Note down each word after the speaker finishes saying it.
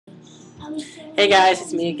Hey guys,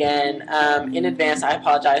 it's me again. In advance, I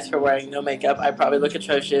apologize for wearing no makeup. I probably look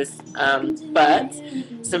atrocious, but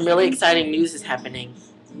some really exciting news is happening.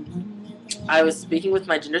 I was speaking with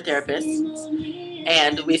my gender therapist,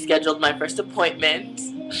 and we scheduled my first appointment.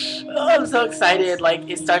 Oh, I'm so excited! Like,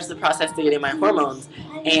 it starts the process to getting my hormones,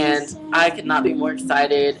 and I could not be more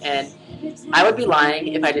excited. And I would be lying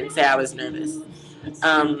if I didn't say I was nervous.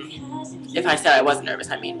 If I said I wasn't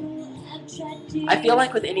nervous, I mean. I feel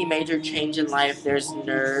like with any major change in life, there's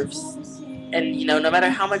nerves. And, no matter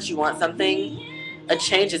how much you want something, a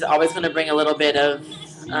change is always going to bring a little bit of,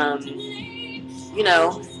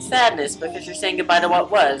 sadness because you're saying goodbye to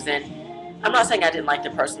what was. And I'm not saying I didn't like the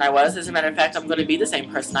person I was. As a matter of fact, I'm going to be the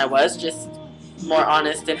same person I was, just more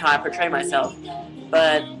honest in how I portray myself.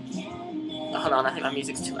 But, hold on, I think my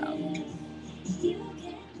music's too loud.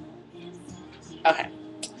 Okay.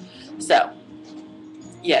 So,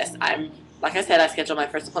 yes, like I said, I scheduled my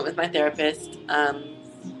first appointment with my therapist.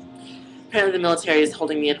 Apparently the military is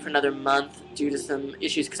holding me in for another month due to some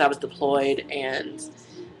issues because I was deployed, and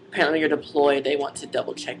apparently when you're deployed, they want to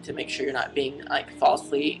double check to make sure you're not being, like,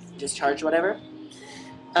 falsely discharged or whatever.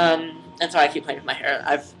 And so I keep playing with my hair.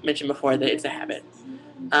 I've mentioned before that it's a habit.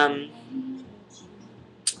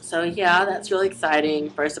 So yeah, that's really exciting.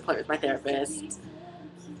 First appointment with my therapist.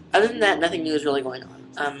 Other than that, nothing new is really going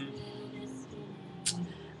on.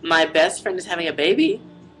 My best friend is having a baby.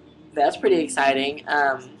 That's pretty exciting.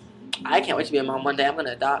 I can't wait to be a mom one day. I'm going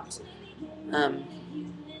to adopt. Um,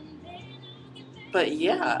 but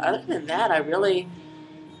yeah, other than that, I really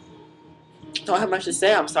don't have much to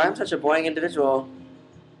say. I'm sorry I'm such a boring individual.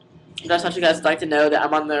 I just want you guys to like to know that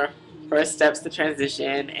I'm on the first steps to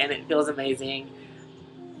transition, and it feels amazing.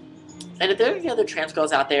 And if there are any other trans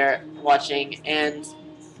girls out there watching, and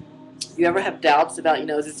you ever have doubts about,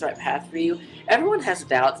 is this the right path for you? Everyone has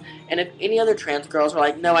doubts. And if any other trans girls were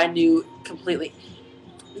like, no, I knew completely,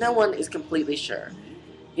 no one is completely sure.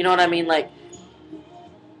 You know what I mean? Like,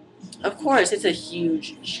 of course, it's a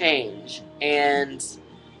huge change, and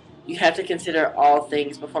you have to consider all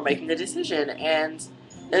things before making the decision, and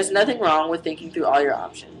there's nothing wrong with thinking through all your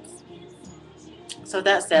options. So with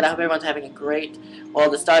that said, I hope everyone's having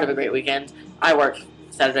the start of a great weekend. I work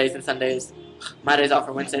Saturdays and Sundays. My day's off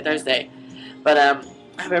for Wednesday, Thursday. But I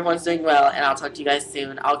hope everyone's doing well, and I'll talk to you guys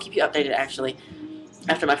soon. I'll keep you updated, actually.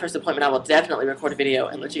 After my first appointment, I will definitely record a video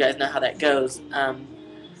and let you guys know how that goes.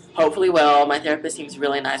 Hopefully well. My therapist seems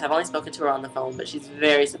really nice. I've only spoken to her on the phone, but she's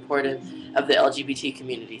very supportive of the LGBT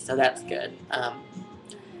community, so that's good.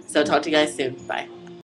 So talk to you guys soon. Bye.